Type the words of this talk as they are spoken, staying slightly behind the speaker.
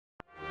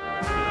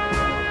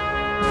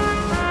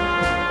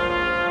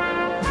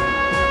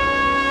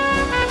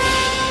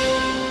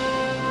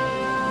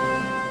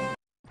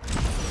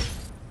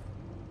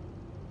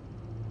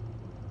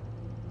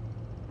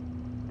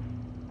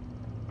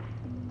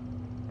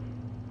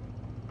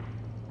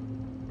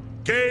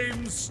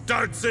Game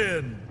starts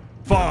in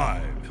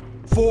 5,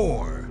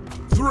 4,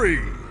 3,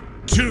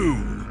 2,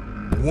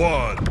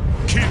 1.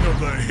 King of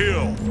the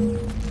Hill.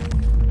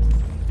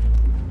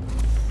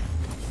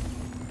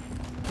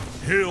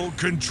 Hill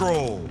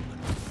controlled.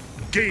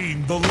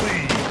 Gain the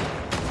lead.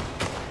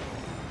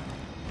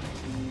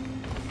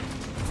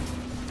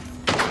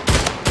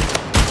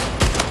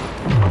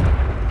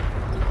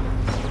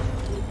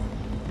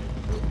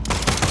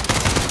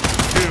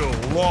 Hill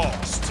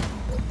lost.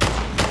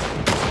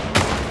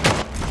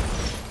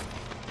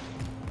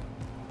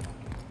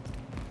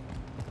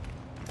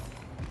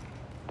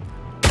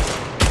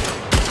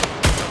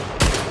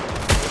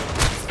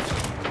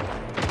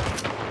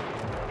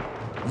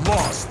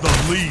 Lost the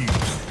lead.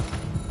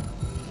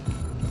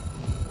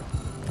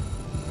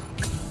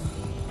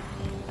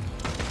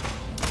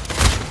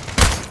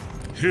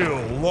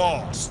 Hill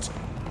lost.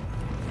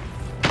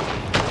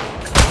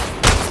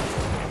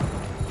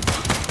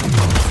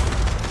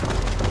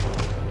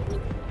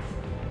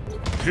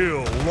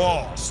 Hill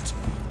lost.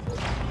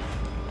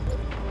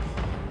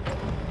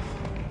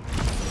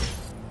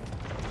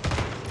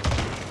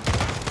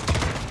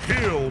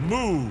 Hill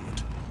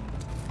moved.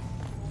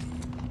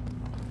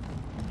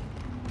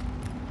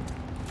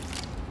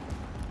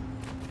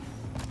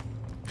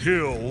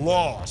 Hill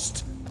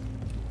lost.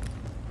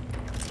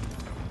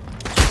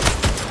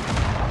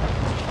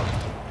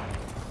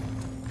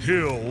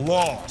 Hill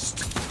lost.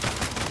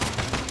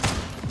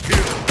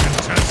 Hill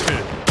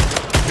contested.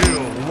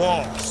 Hill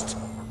lost.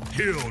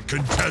 Hill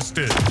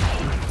contested.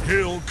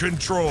 Hill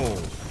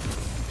controlled.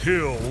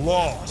 Hill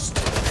lost.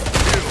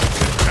 Hill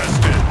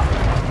contested.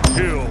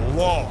 Hill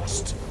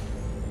lost.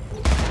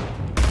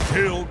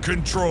 Hill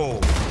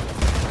controlled.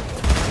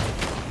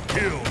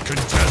 Hill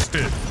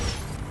contested.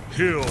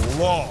 Hill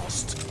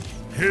lost.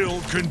 Hill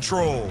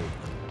controlled.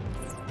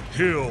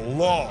 Hill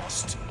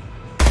lost.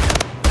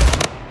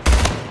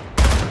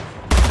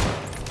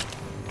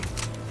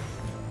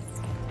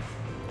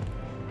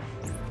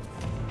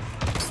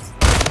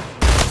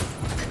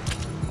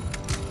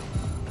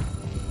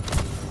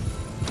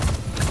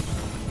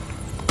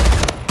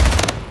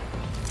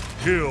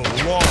 Hill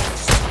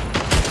lost.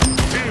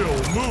 Hill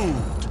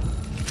moved.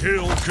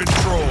 Hill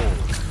controlled.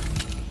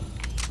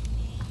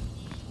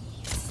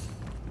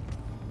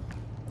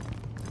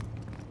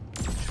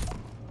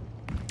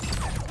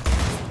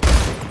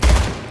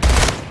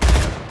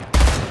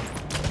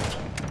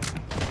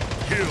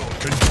 Hill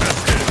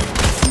contested.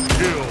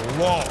 Hill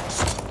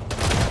lost.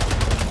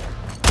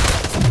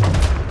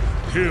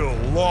 Hill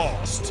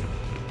lost.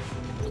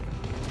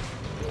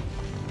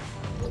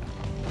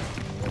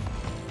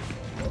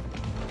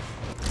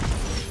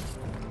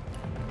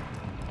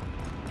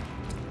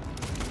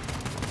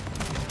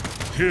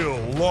 Hill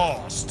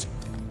lost.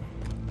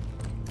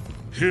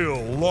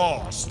 Hill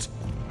lost.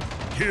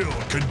 Hill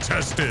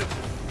contested.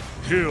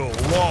 Hill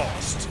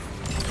lost.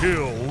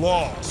 Hill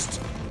lost.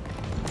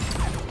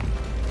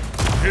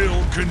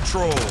 Hill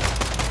control.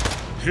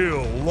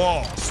 Hill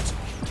lost.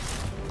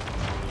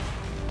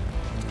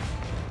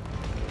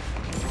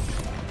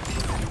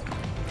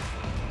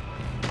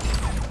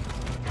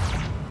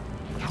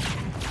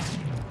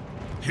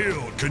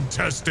 Hill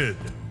contested.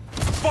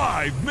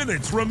 5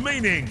 minutes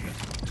remaining.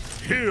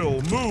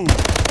 Hill moved.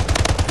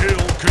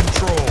 Hill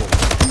control.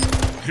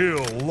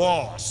 Hill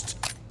lost.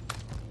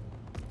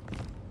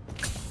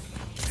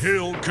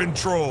 Hill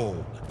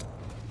controlled.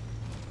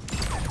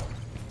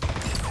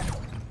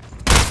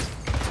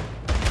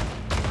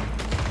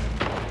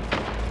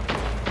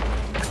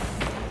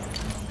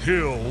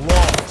 Hill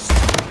lost.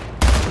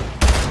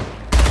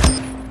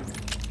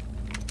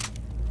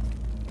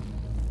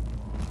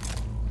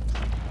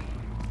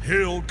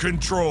 Hill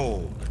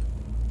controlled.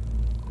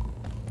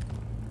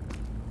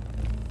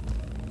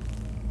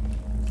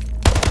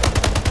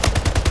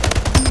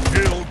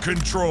 Hill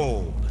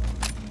controlled.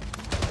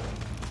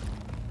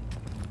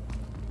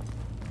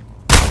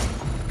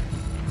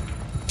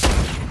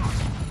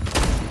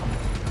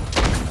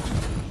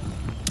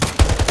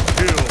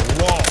 Hill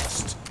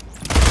lost.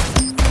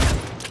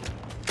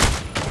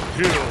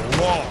 Hill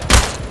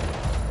lost.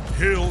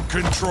 Hill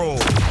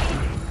controlled.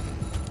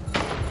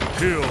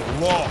 Hill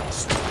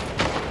lost.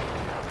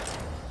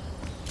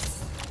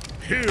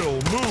 Hill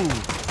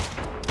moved.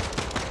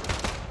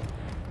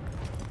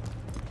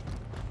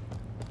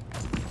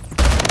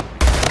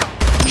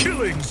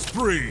 Killing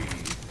spree.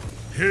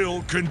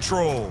 Hill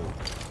controlled.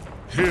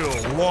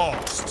 Hill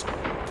lost.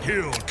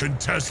 Hill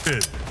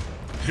contested.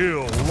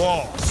 Hill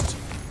lost.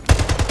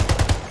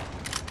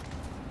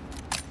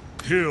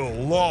 Hill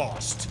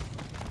lost.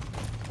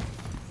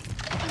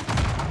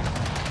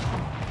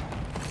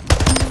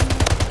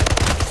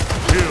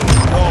 Hill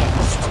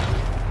lost.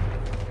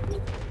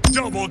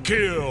 Double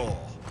kill.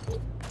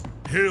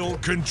 Hill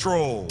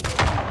controlled.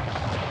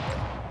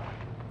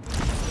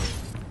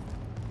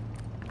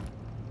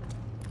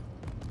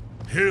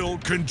 Hill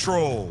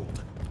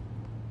controlled.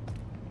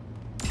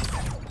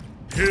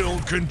 Hill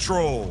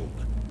controlled.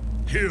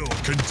 Hill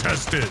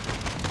contested.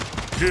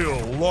 Hill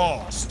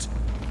lost.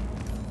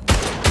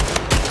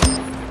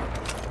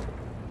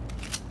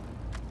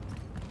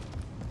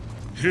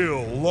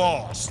 Hill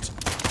lost.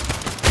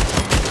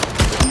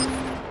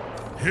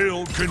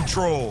 Hill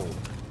controlled.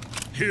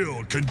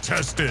 Hill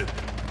contested.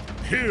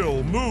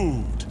 Hill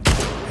moved.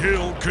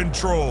 Hill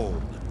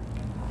controlled.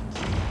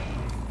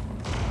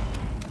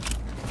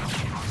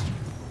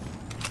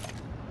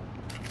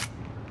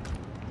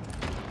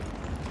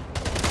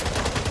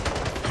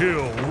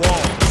 Hill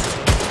lost.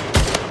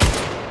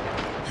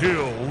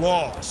 Hill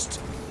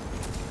lost.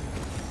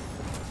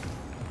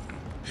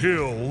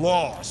 Hill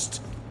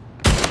lost.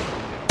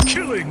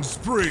 Killing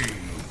spree.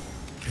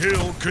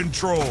 Hill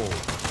controlled.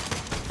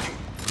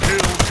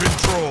 Hill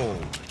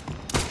controlled.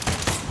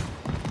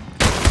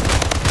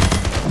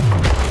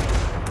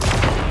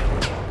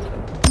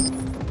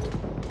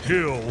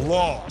 Hill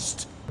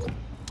lost.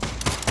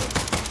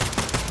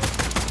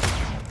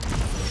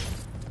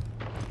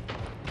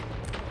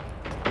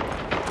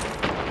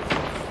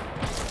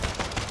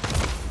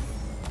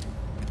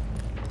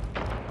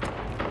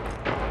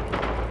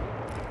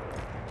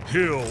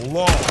 Hill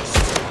lost.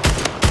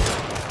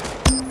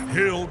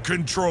 Hill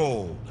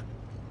controlled.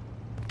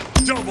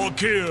 Double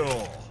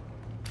kill.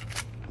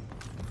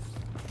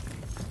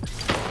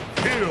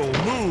 Hill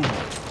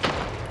moved.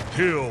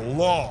 Hill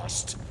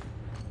lost.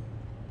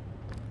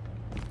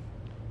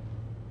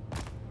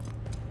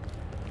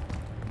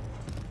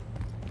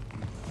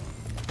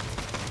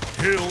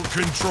 Hill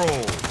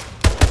controlled.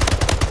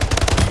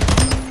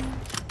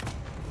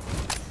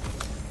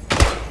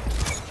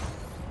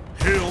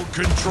 Hill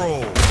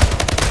controlled.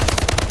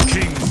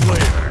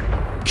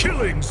 Kingslayer.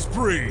 Killing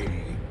spree.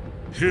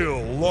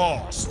 Hill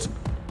lost.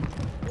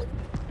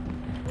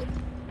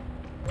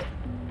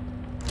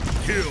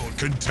 Hill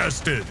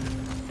contested.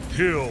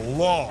 Hill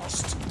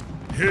lost.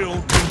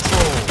 Hill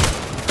controlled.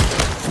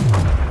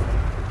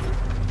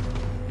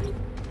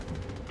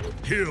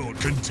 Hill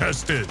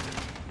contested.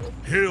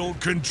 Hill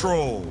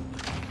controlled.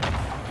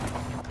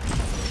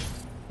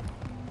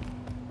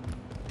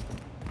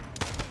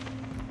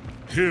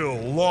 Hill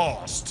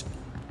lost.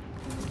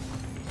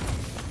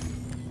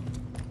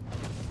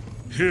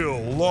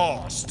 Hill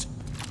lost.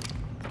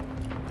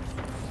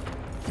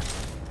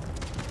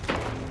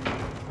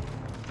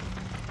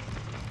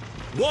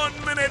 One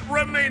minute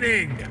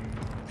remaining.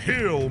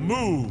 Hill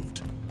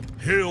moved.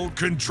 Hill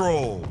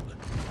controlled.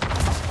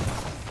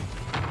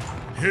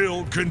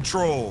 Hill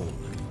controlled.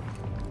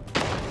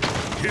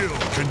 Hill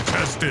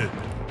contested.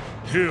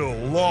 Hill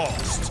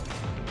lost.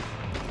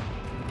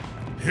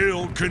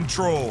 Hill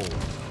controlled.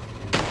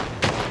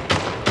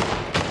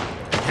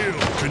 Hill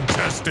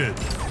contested.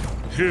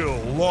 Hill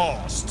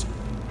lost.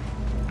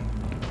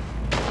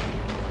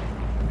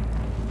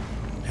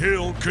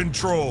 Hill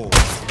controlled.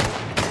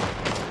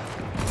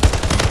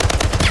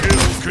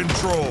 Hill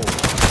controlled.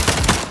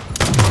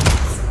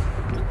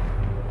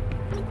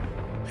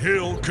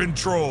 Hill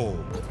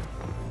controlled.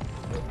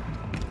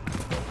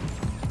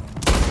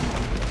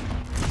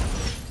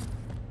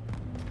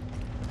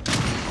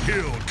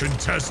 Hill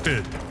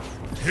contested.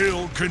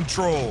 Hill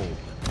controlled.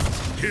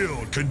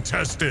 Hill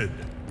contested.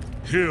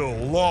 Hill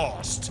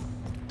lost.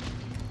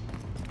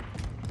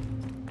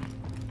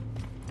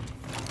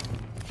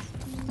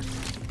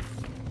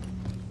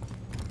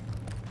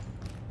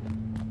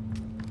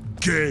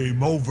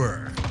 Game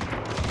over.